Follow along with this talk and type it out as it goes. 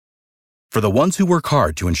For the ones who work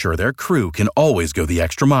hard to ensure their crew can always go the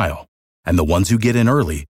extra mile, and the ones who get in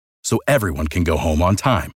early so everyone can go home on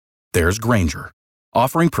time, there's Grainger,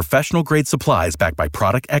 offering professional-grade supplies backed by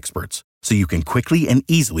product experts so you can quickly and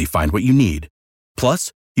easily find what you need.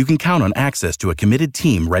 Plus, you can count on access to a committed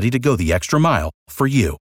team ready to go the extra mile for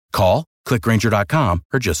you. Call, click Grainger.com,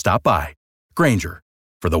 or just stop by. Grainger,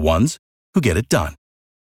 for the ones who get it done.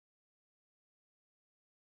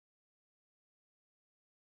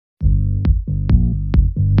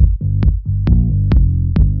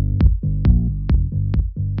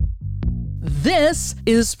 This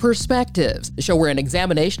is Perspectives, the show where an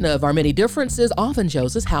examination of our many differences often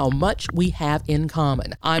shows us how much we have in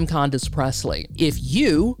common. I'm Candace Presley. If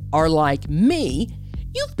you are like me,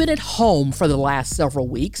 you've been at home for the last several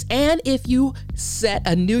weeks, and if you set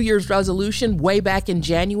a New Year's resolution way back in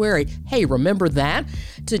January, hey, remember that?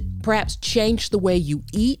 To perhaps change the way you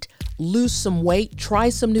eat, lose some weight, try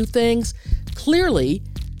some new things. Clearly,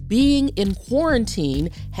 being in quarantine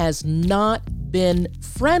has not been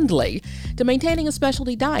friendly to maintaining a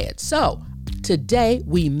specialty diet. So today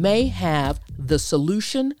we may have the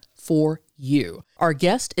solution for you. Our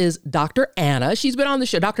guest is Dr. Anna. She's been on the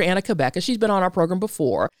show, Dr. Anna Cabeca. She's been on our program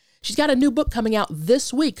before. She's got a new book coming out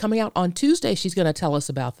this week, coming out on Tuesday. She's going to tell us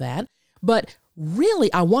about that. But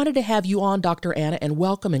really, I wanted to have you on, Dr. Anna, and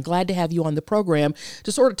welcome and glad to have you on the program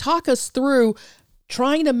to sort of talk us through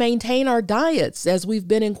trying to maintain our diets as we've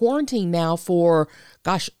been in quarantine now for,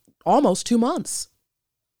 almost 2 months.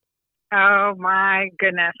 Oh, my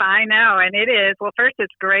goodness. I know. And it is. Well, first,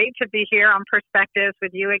 it's great to be here on Perspectives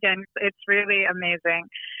with you again. It's really amazing.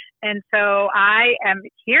 And so I am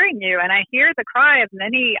hearing you, and I hear the cry of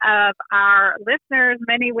many of our listeners,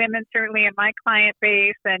 many women, certainly in my client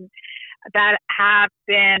base, and that have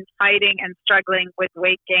been fighting and struggling with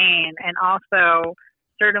weight gain and also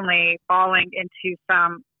certainly falling into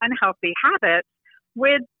some unhealthy habits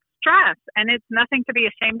with stress. And it's nothing to be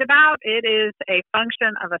ashamed about. It is a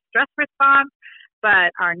function of a stress response,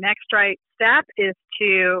 but our next right step is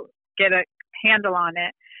to get a handle on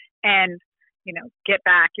it and, get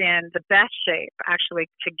back in the best shape, actually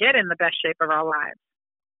to get in the best shape of our lives.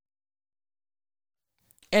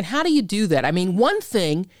 And how do you do that? I mean, one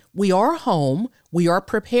thing, we are home, we are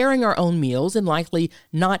preparing our own meals and likely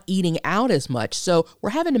not eating out as much. So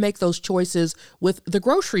we're having to make those choices with the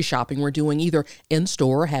grocery shopping we're doing, either in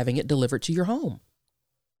store or having it delivered to your home.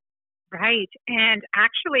 Right. And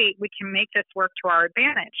actually, we can make this work to our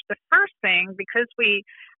advantage. The first thing, because we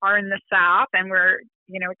are in the South and we're,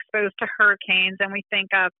 exposed to hurricanes, and we think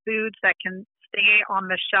of foods that can stay on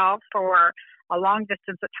the shelf for a long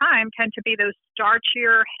distance of time, tend to be those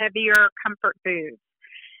starchier, heavier comfort foods.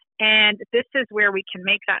 And this is where we can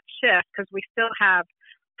make that shift because we still have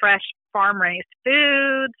fresh farm-raised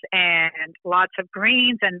foods and lots of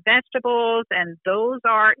greens and vegetables, and those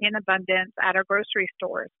are in abundance at our grocery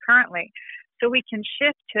stores currently. So we can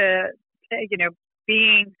shift to,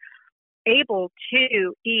 being able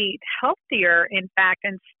to eat healthier, in fact,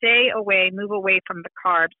 and move away from the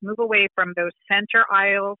carbs, move away from those center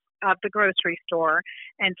aisles of the grocery store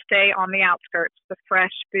and stay on the outskirts, the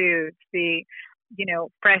fresh foods, the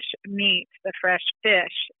fresh meat, the fresh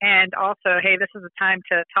fish. And also, hey, this is a time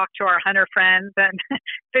to talk to our hunter friends and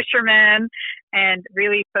fishermen and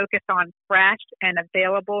really focus on fresh and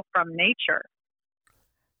available from nature.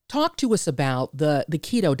 Talk to us about the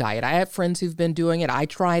keto diet. I have friends who've been doing it. I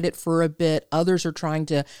tried it for a bit. Others are trying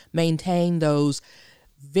to maintain those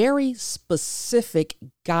very specific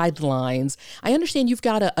guidelines. I understand you've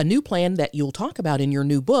got a new plan that you'll talk about in your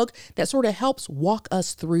new book that sort of helps walk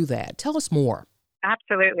us through that. Tell us more.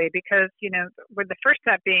 Absolutely, because, with the first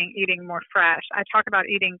step being eating more fresh, I talk about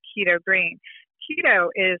eating keto green. Keto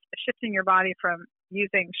is shifting your body from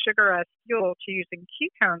using sugar as fuel to using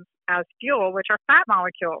ketones as fuel, which are fat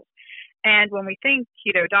molecules. And when we think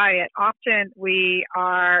keto diet, often we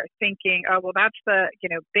are thinking, oh, well, that's the,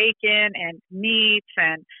 bacon and meats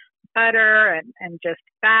and butter and just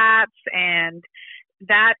fats. And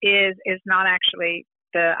that is not actually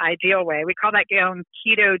the ideal way. We call that going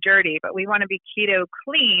keto dirty, but we want to be keto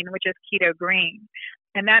clean, which is keto green.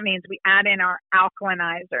 And that means we add in our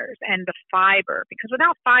alkalinizers and the fiber, because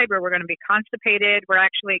without fiber, we're going to be constipated. We're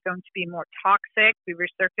actually going to be more toxic. We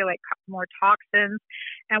recirculate more toxins,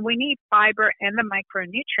 and we need fiber and the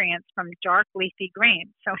micronutrients from dark leafy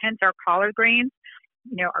greens. So hence our collard greens,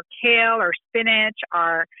 our kale, our spinach,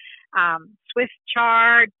 our Swiss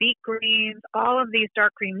chard, beet greens, all of these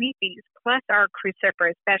dark green leafies, plus our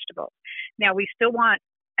cruciferous vegetables. Now, we still want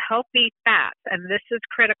healthy fats, and this is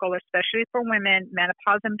critical, especially for women,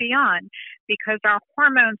 menopause and beyond, because our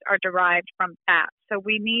hormones are derived from fats. So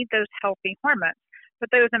we need those healthy hormones. But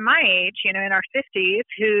those in my age, in our 50s,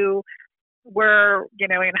 who were,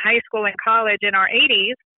 in high school and college in our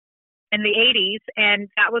 80s, in the 80s, and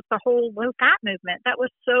that was the whole low fat movement. That was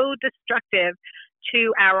so destructive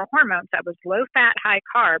to our hormones. That was low fat, high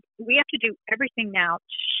carb. We have to do everything now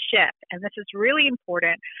to shift. And this is really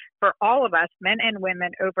important for all of us, men and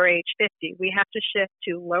women over age 50. We have to shift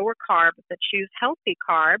to lower carbs, that choose healthy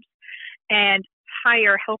carbs and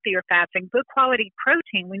higher, healthier fats and good quality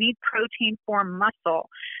protein. We need protein for muscle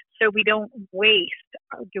so we don't waste.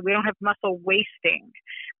 We don't have muscle wasting.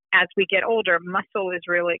 As we get older, muscle is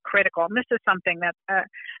really critical. And this is something that,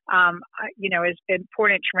 is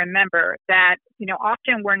important to remember that,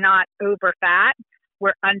 often we're not over fat,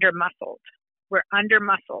 we're under muscled. We're under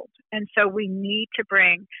muscled. And so we need to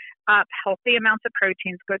bring up healthy amounts of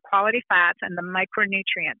proteins, good quality fats, and the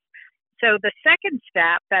micronutrients. So the second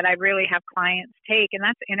step that I really have clients take, and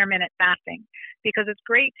that's intermittent fasting, because it's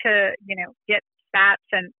great to, get fats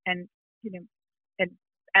and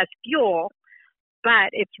as fuel.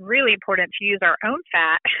 But it's really important to use our own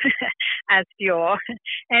fat as fuel.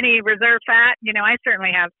 Any reserve fat, I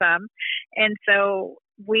certainly have some. And so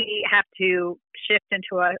we have to shift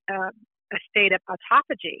into a state of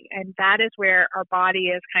autophagy. And that is where our body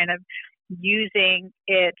is kind of using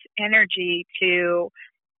its energy to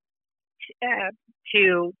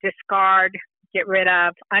discard, get rid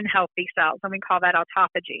of unhealthy cells, and we call that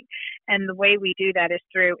autophagy. And the way we do that is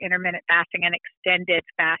through intermittent fasting and extended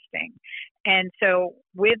fasting. And so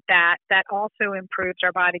with that also improves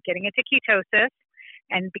our body getting into ketosis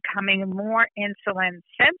and becoming more insulin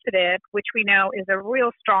sensitive, which we know is a real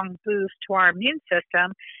strong boost to our immune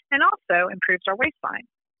system and also improves our waistline.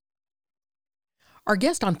 Our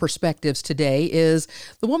guest on Perspectives today is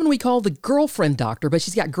the woman we call the girlfriend doctor, but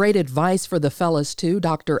she's got great advice for the fellas too,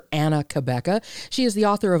 Dr. Anna Cabeca. She is the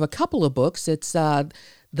author of a couple of books. It's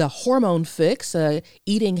The Hormone Fix,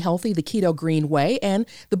 Eating Healthy, the Keto Green Way, and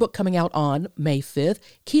the book coming out on May 5th,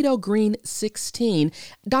 Keto Green 16.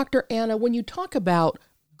 Dr. Anna, when you talk about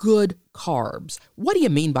good carbs, what do you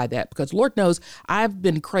mean by that? Because Lord knows I've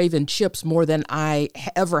been craving chips more than I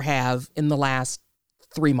ever have in the last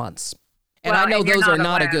 3 months. And I know those are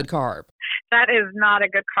not a good carb. That is not a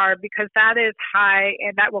good carb because that is high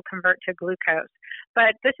and that will convert to glucose.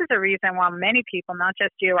 But this is a reason why many people, not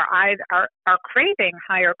just you or I, are craving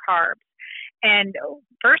higher carbs. And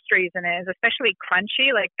first reason is, especially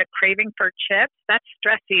crunchy, like the craving for chips, that's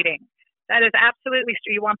stress eating. That is absolutely,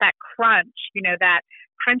 you want that crunch, that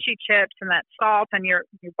crunchy chips and that salt, and your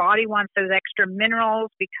body wants those extra minerals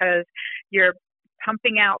because you're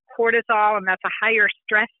pumping out cortisol, and that's a higher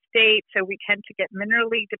stress state, so we tend to get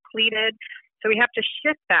minerally depleted. So we have to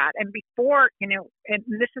shift that. And before, and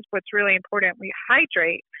this is what's really important, we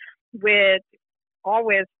hydrate with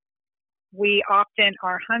always, we often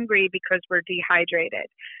are hungry because we're dehydrated.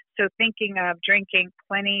 So thinking of drinking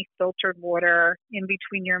plenty filtered water in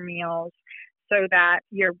between your meals so that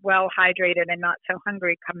you're well hydrated and not so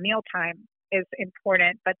hungry come mealtime is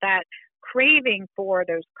important. But that craving for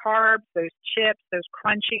those carbs, those chips, those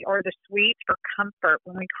crunchy, or the sweets for comfort.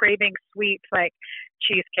 When we're craving sweets like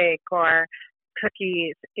cheesecake or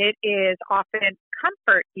cookies, it is often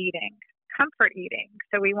comfort eating.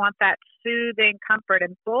 So we want that soothing comfort.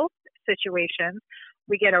 In both situations,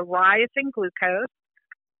 we get a rise in glucose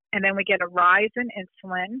and then we get a rise in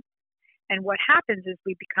insulin. And what happens is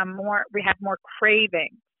we have more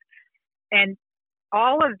cravings. And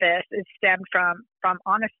all of this is stemmed from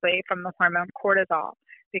honestly, from the hormone cortisol,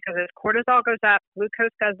 because as cortisol goes up,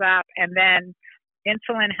 glucose goes up, and then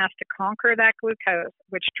insulin has to conquer that glucose,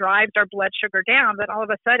 which drives our blood sugar down. But all of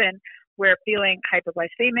a sudden, we're feeling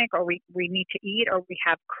hypoglycemic, or we need to eat, or we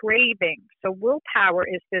have cravings. So willpower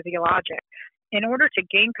is physiologic. In order to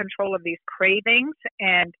gain control of these cravings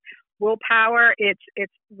and willpower,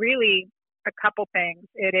 it's really a couple things.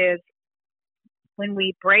 It is when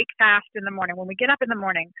we break fast in the morning, when we get up in the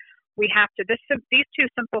morning, we have to, these two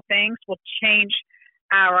simple things will change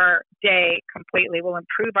our day completely, will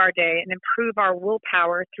improve our day and improve our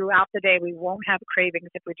willpower throughout the day. We won't have cravings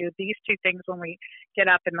if we do these two things when we get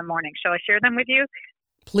up in the morning. Shall I share them with you?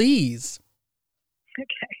 Please.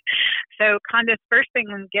 Okay. So Candace, first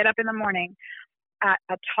thing when we get up in the morning,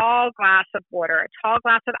 a tall glass of water, a tall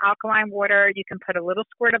glass of alkaline water. You can put a little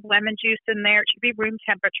squirt of lemon juice in there. It should be room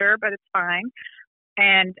temperature, but it's fine.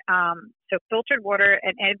 And so filtered water,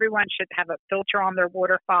 and everyone should have a filter on their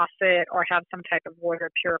water faucet or have some type of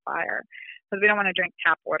water purifier, because we don't want to drink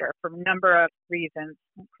tap water for a number of reasons,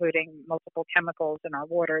 including multiple chemicals in our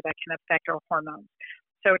water that can affect our hormones.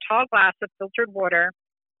 So a tall glass of filtered water,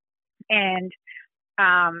 and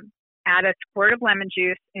add a squirt of lemon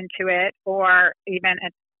juice into it, or even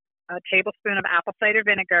a tablespoon of apple cider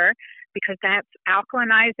vinegar, because that's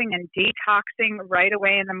alkalinizing and detoxing right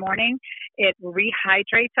away in the morning. It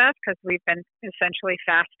rehydrates us because we've been essentially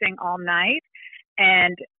fasting all night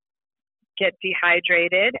and get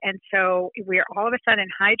dehydrated. And so we're all of a sudden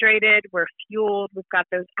hydrated, we're fueled, we've got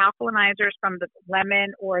those alkalinizers from the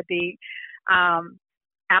lemon or the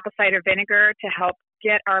apple cider vinegar to help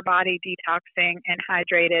get our body detoxing and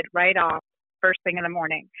hydrated right off first thing in the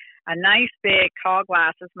morning. A nice big tall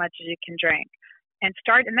glass, as much as you can drink, and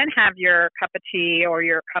then have your cup of tea or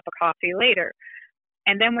your cup of coffee later.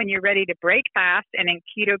 And then when you're ready to break fast, and in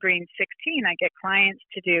Keto Green 16, I get clients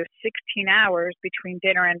to do 16 hours between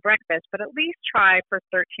dinner and breakfast, but at least try for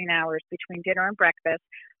 13 hours between dinner and breakfast,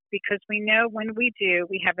 because we know when we do,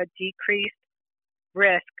 we have a decreased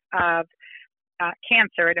risk of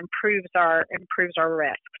cancer. It improves our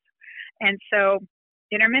risks. And so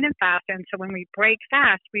intermittent fasting. So when we break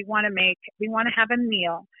fast, we want to have a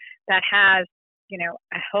meal that has,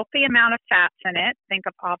 a healthy amount of fats in it. Think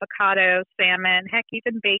of avocado, salmon, heck,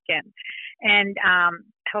 even bacon, and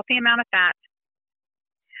healthy amount of fat,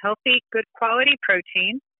 healthy, good quality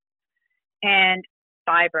protein, and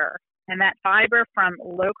fiber. And that fiber from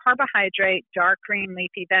low carbohydrate, dark green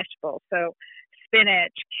leafy vegetables. So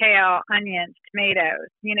spinach, kale, onions, tomatoes,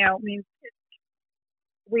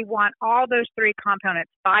 we want all those three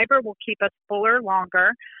components. Fiber will keep us fuller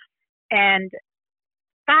longer, and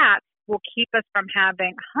fats will keep us from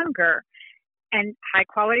having hunger, and high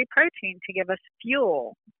quality protein to give us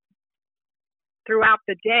fuel throughout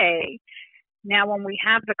the day. Now, when we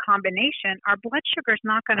have the combination, our blood sugar is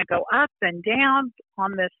not going to go up and down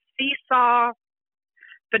on this seesaw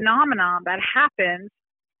phenomenon that happens,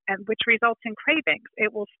 and which results in cravings.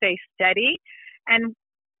 It will stay steady, and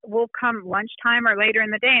we'll come lunchtime or later in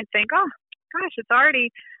the day and think, oh gosh, I'm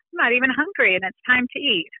not even hungry and it's time to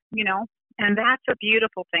eat, and that's a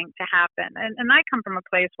beautiful thing to happen. And I come from a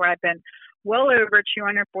place where I've been well over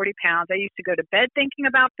 240 pounds. I used to go to bed thinking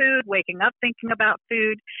about food, waking up thinking about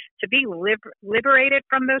food. To be liberated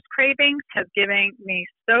from those cravings has given me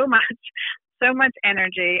so much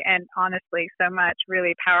energy, and honestly, so much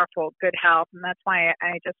really powerful, good health. And that's why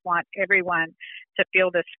I just want everyone to feel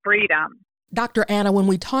this freedom. Dr. Anna, when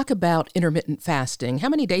we talk about intermittent fasting, how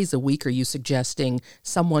many days a week are you suggesting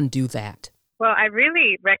someone do that? Well, I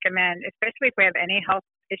really recommend, especially if we have any health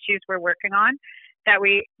issues we're working on, that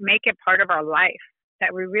we make it part of our life,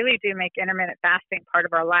 that we really do make intermittent fasting part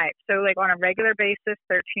of our life. So like on a regular basis,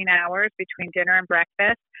 13 hours between dinner and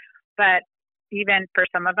breakfast, but even for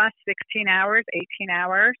some of us, 16 hours, 18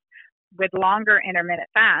 hours with longer intermittent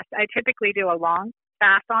fast. I typically do a long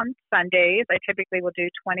fast on Sundays. I typically will do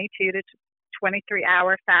 22 to 23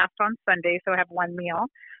 hour fast on Sundays, so I have one meal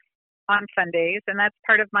on Sundays, and that's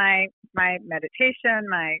part of my meditation,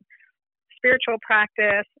 my spiritual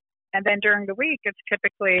practice. And then during the week, it's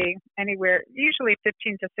typically usually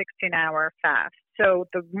 15 to 16 hour fast. So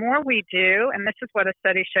the more we do, and this is what a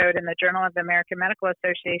study showed in the Journal of the American Medical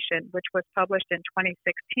Association, which was published in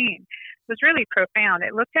 2016, was really profound.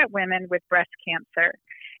 It looked at women with breast cancer.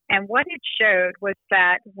 And what it showed was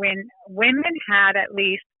that when women had at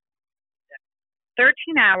least 13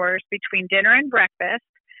 hours between dinner and breakfast,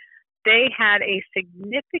 they had a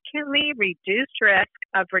significantly reduced risk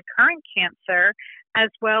of recurrent cancer, as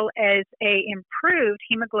well as a improved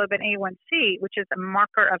hemoglobin A1C, which is a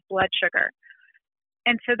marker of blood sugar.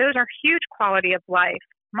 And so those are huge quality of life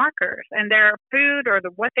markers, and their food or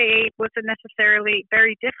what they ate wasn't necessarily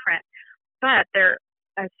very different, but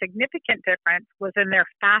a significant difference was in their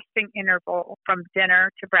fasting interval from dinner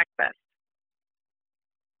to breakfast.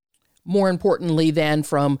 More importantly than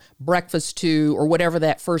from breakfast to, or whatever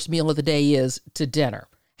that first meal of the day is, to dinner.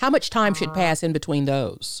 How much time should pass in between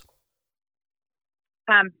those?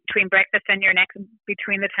 Between breakfast and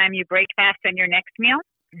between the time you break fast and your next meal?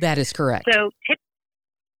 That is correct. So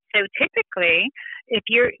typically, if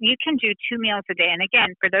you can do 2 meals a day. And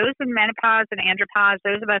again, for those in menopause and andropause,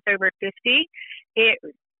 those of us over 50,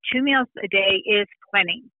 2 meals a day is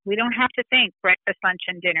plenty. We don't have to think breakfast, lunch,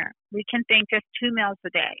 and dinner. We can think just 2 meals a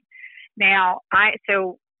day. Now,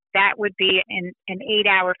 so that would be in 8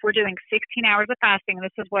 hours. We're doing 16 hours of fasting.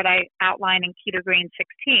 This is what I outline in Keto Green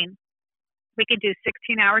 16. We can do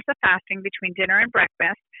 16 hours of fasting between dinner and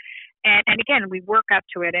breakfast. And again, we work up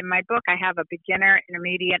to it. In my book, I have a beginner,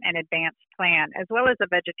 intermediate, and advanced plan, as well as a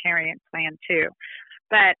vegetarian plan too.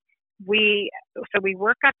 But we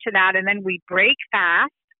work up to that, and then we break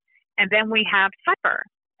fast, and then we have supper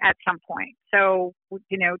at some point. So,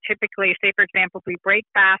 typically, say, for example, if we break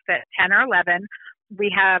fast at 10 or 11,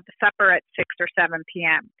 we have supper at 6 or 7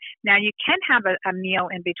 p.m. Now, you can have a meal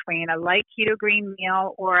in between, a light Keto Green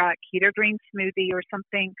meal or a Keto Green smoothie or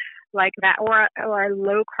something like that, or a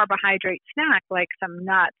low carbohydrate snack like some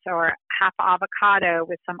nuts or half avocado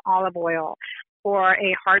with some olive oil, or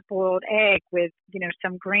a hard boiled egg with,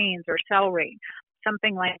 some greens or celery.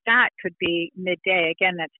 Something like that could be midday.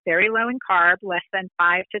 Again, that's very low in carb, less than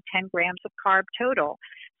 5 to 10 grams of carb total.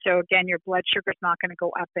 So again, your blood sugar is not going to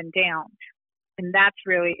go up and down. And that's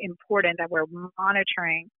really important that we're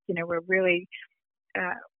monitoring, we're really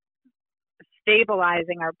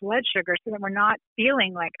stabilizing our blood sugar so that we're not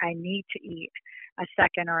feeling like I need to eat a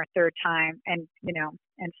second or a third time, and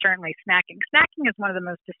certainly snacking. Snacking is one of the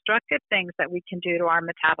most destructive things that we can do to our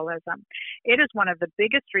metabolism. It is one of the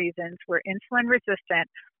biggest reasons we're insulin resistant,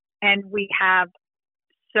 and we have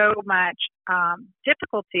so much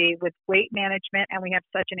difficulty with weight management, and we have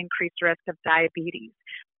such an increased risk of diabetes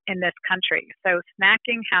in this country. So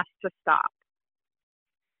snacking has to stop.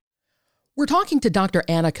 We're talking to Dr.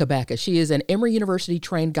 Anna Cabeca. She is an Emory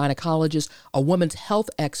University-trained gynecologist, a women's health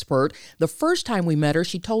expert. The first time we met her,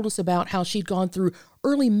 she told us about how she'd gone through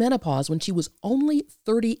early menopause when she was only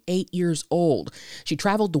 38 years old. She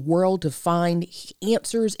traveled the world to find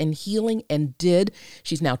answers and healing, and did.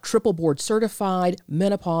 She's now triple board certified,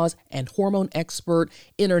 menopause and hormone expert,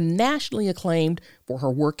 internationally acclaimed for her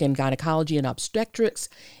work in gynecology and obstetrics,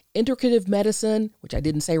 integrative medicine, which I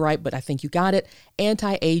didn't say right, but I think you got it,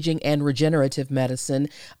 anti-aging and regenerative medicine.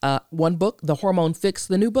 One book, The Hormone Fix,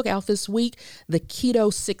 the new book out this week, The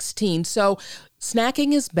Keto 16. So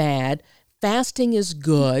snacking is bad. Fasting is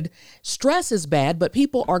good. Stress is bad, but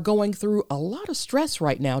people are going through a lot of stress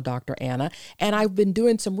right now, Dr. Anna. And I've been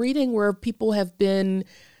doing some reading where people have been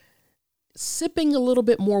sipping a little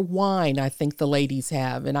bit more wine, I think the ladies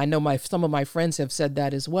have. And I know some of my friends have said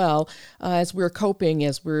that as well, as we're coping,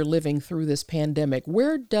 as we're living through this pandemic.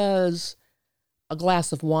 Where does a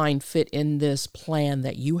glass of wine fit in this plan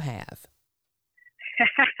that you have?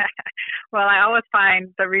 Well, I always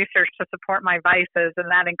find the research to support my vices, and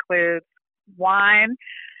that includes wine,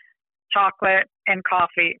 chocolate, and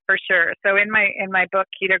coffee for sure. So in my book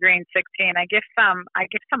Keto Green 16, I give some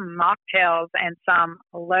mocktails and some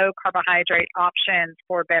low carbohydrate options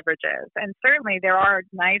for beverages. And certainly there are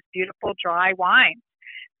nice, beautiful dry wines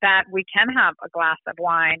that we can have a glass of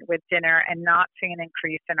wine with dinner and not see an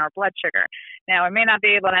increase in our blood sugar. Now, I may not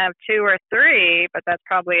be able to have 2 or 3, but that's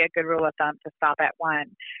probably a good rule of thumb to stop at 1.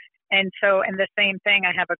 And so, in the same thing,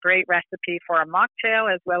 I have a great recipe for a mocktail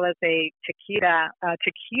as well as a taquito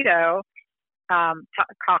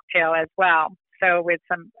cocktail as well. So with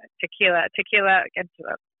some tequila gets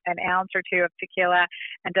an ounce or 2 of tequila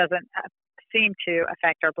and doesn't seem to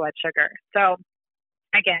affect our blood sugar. So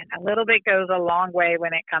again, a little bit goes a long way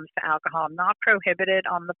when it comes to alcohol. Not prohibited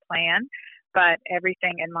on the plan, but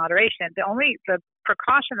everything in moderation. The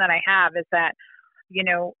precaution that I have is that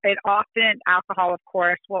alcohol, of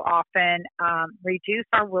course, will often reduce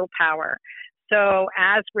our willpower. So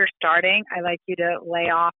as we're starting, I like you to lay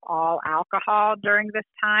off all alcohol during this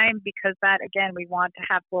time, because that, again, we want to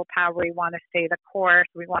have willpower. We want to stay the course.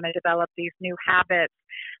 We want to develop these new habits.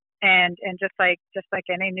 And just like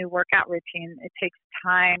any new workout routine, it takes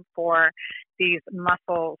time for these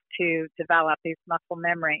muscles to develop, these muscle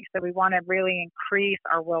memory. So we want to really increase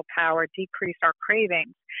our willpower, decrease our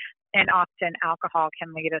cravings. And often alcohol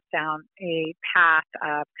can lead us down a path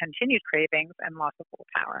of continued cravings and loss of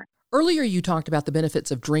willpower. Earlier, you talked about the benefits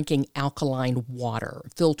of drinking alkaline water,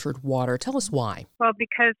 filtered water. Tell us why. Well,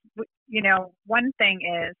 because, one thing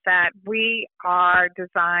is that we are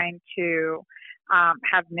designed to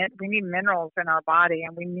we need minerals in our body,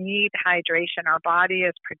 and we need hydration. Our body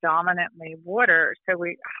is predominantly water, so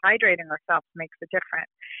hydrating ourselves makes a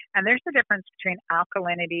difference. And there's a difference between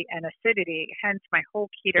alkalinity and acidity. Hence, my whole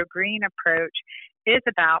Keto Green approach is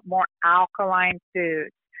about more alkaline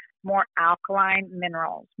foods, more alkaline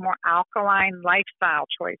minerals, more alkaline lifestyle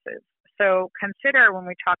choices. So consider, when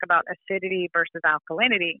we talk about acidity versus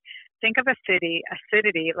alkalinity, think of acidity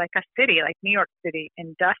like a city, like New York City,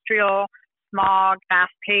 industrial, smog,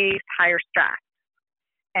 fast-paced, higher stress.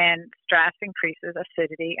 And stress increases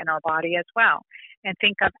acidity in our body as well. And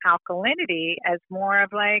think of alkalinity as more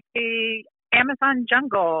of like the Amazon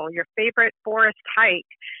jungle, your favorite forest hike,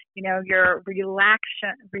 your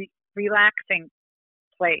relaxing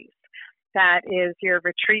place. That is your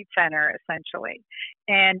retreat center, essentially.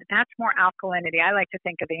 And that's more alkalinity. I like to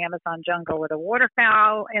think of the Amazon jungle with a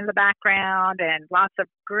waterfowl in the background and lots of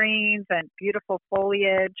greens and beautiful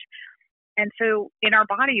foliage. And so in our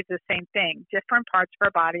body, it's the same thing. Different parts of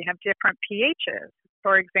our body have different pHs.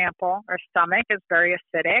 For example, our stomach is very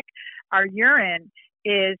acidic. Our urine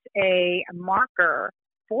is a marker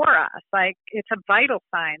for us. Like, it's a vital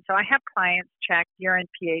sign. So I have clients check urine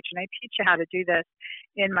pH, and I teach you how to do this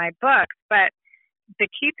in my books. But, the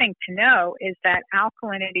key thing to know is that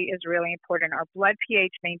alkalinity is really important. Our blood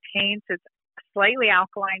pH maintains its slightly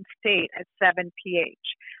alkaline state at 7 pH.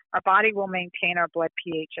 Our body will maintain our blood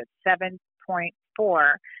pH at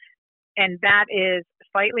 7.4, and that is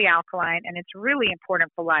slightly alkaline, and it's really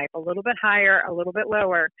important for life. A little bit higher, a little bit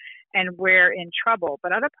lower, and we're in trouble.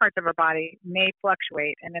 But other parts of our body may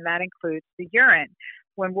fluctuate, and then that includes the urine.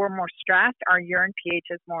 When we're more stressed, our urine pH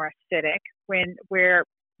is more acidic. When we're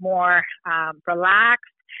more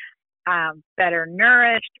relaxed, better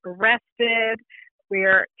nourished, rested, we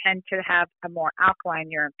tend to have a more alkaline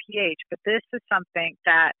urine pH. But this is something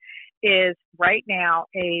that is right now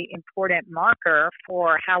a important marker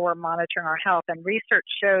for how we're monitoring our health. And research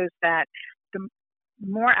shows that the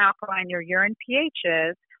more alkaline your urine pH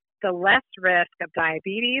is, the less risk of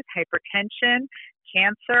diabetes, hypertension,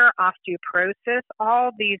 cancer, osteoporosis,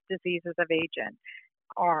 all these diseases of aging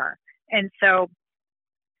are. And so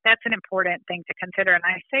that's an important thing to consider. And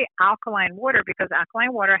I say alkaline water because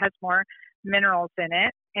alkaline water has more minerals in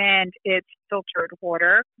it, and it's filtered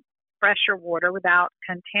water, fresher water without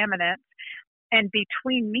contaminants. And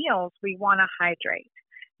between meals, we want to hydrate.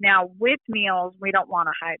 Now, with meals, we don't want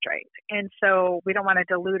to hydrate. And so we don't want to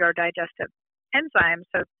dilute our digestive enzymes.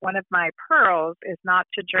 So one of my pearls is not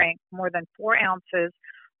to drink more than 4 ounces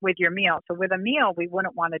with your meal. So with a meal, we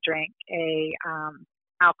wouldn't want to drink a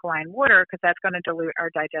alkaline water because that's going to dilute our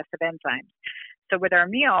digestive enzymes. So with our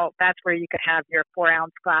meal, that's where you could have your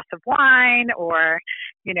 4-ounce glass of wine, or,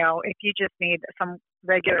 you know, if you just need some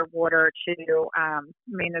regular water to,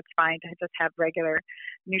 it's fine to just have regular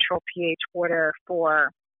neutral pH water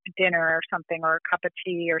for dinner or something, or a cup of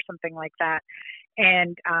tea or something like that.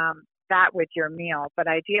 And that with your meal. But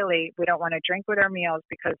ideally, we don't want to drink with our meals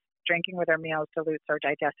because drinking with our meals dilutes our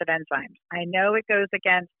digestive enzymes. I know it goes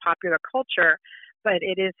against popular culture, but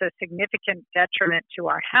it is a significant detriment to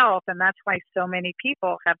our health. And that's why so many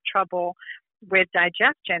people have trouble with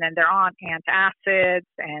digestion, and they're on antacids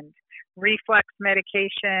and reflux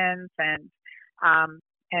medications, and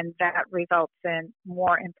that results in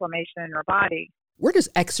more inflammation in our body. Where does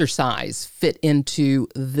exercise fit into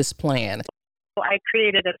this plan? Well, I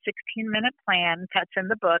created a 16-minute plan that's in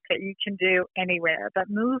the book that you can do anywhere. But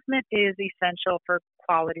movement is essential for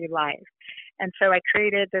quality life. And so I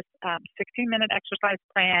created this 16-minute exercise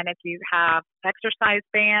plan. If you have exercise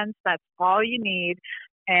bands, that's all you need.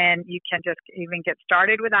 And you can just even get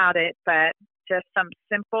started without it. But just some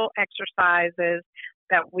simple exercises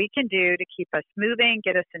that we can do to keep us moving,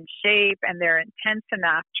 get us in shape, and they're intense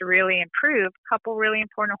enough to really improve a couple really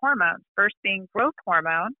important hormones. First being growth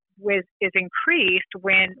hormone, which is increased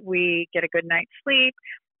when we get a good night's sleep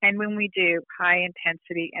and when we do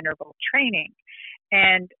high-intensity interval training.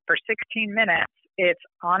 And for 16 minutes, it's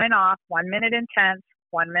on and off, 1 minute intense,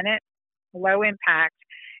 1 minute low impact,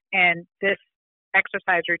 and this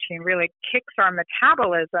exercise routine really kicks our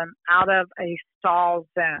metabolism out of a stall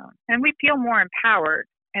zone. And we feel more empowered.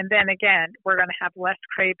 And then again, we're going to have less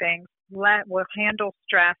cravings. We'll handle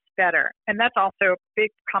stress better. And that's also a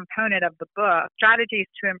big component of the book, strategies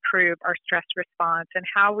to improve our stress response and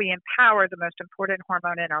how we empower the most important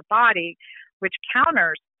hormone in our body, which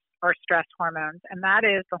counters our stress hormones, and that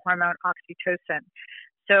is the hormone oxytocin.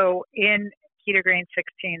 So in Keto Green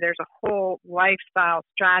 16, there's a whole lifestyle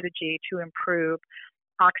strategy to improve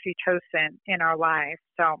oxytocin in our life.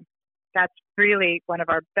 So that's really one of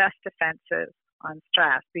our best defenses on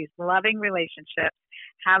stress, these loving relationships,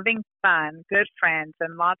 having fun, good friends,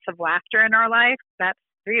 and lots of laughter in our life. That's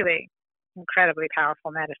really incredibly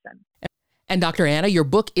powerful medicine. And Dr. Anna, your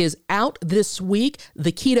book is out this week,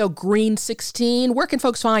 The Keto Green 16. Where can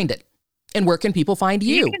folks find it? And where can people find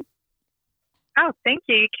you? Thank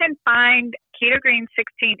you. You can find Keto Green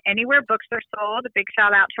 16 anywhere books are sold. A big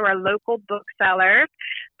shout out to our local booksellers.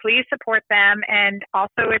 Please support them. And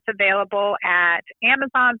also it's available at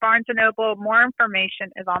Amazon, Barnes & Noble. More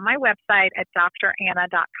information is on my website at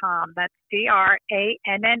dranna.com. That's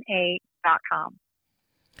DRANNA.com.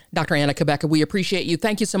 Dr. Anna Cabeca, we appreciate you.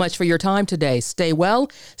 Thank you so much for your time today. Stay well,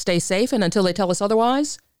 stay safe, and until they tell us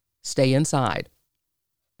otherwise, stay inside.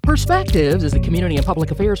 Perspectives is a community and public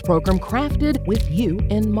affairs program crafted with you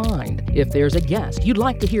in mind. If there's a guest you'd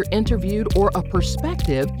like to hear interviewed or a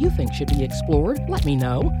perspective you think should be explored, let me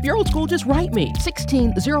know. If you're old school, just write me.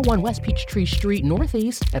 1601 West Peachtree Street,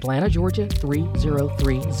 Northeast, Atlanta, Georgia,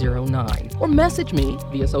 30309. Or message me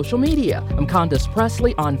via social media. I'm Condace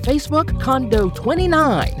Pressley on Facebook,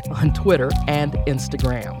 Condo29 on Twitter and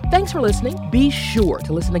Instagram. Thanks for listening. Be sure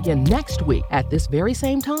to listen again next week at this very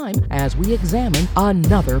same time as we examine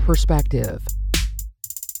another perspective.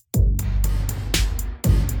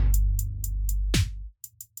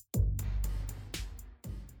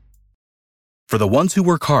 For the ones who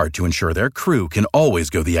work hard to ensure their crew can always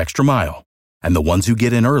go the extra mile, and the ones who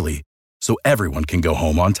get in early so everyone can go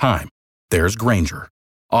home on time, there's Grainger,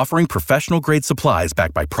 offering professional-grade supplies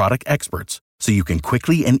backed by product experts so you can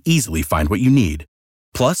quickly and easily find what you need.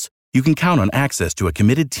 Plus, you can count on access to a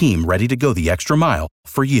committed team ready to go the extra mile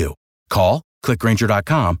for you. Call, click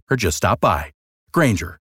Grainger.com, or just stop by.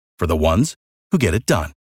 Grainger, for the ones who get it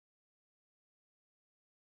done.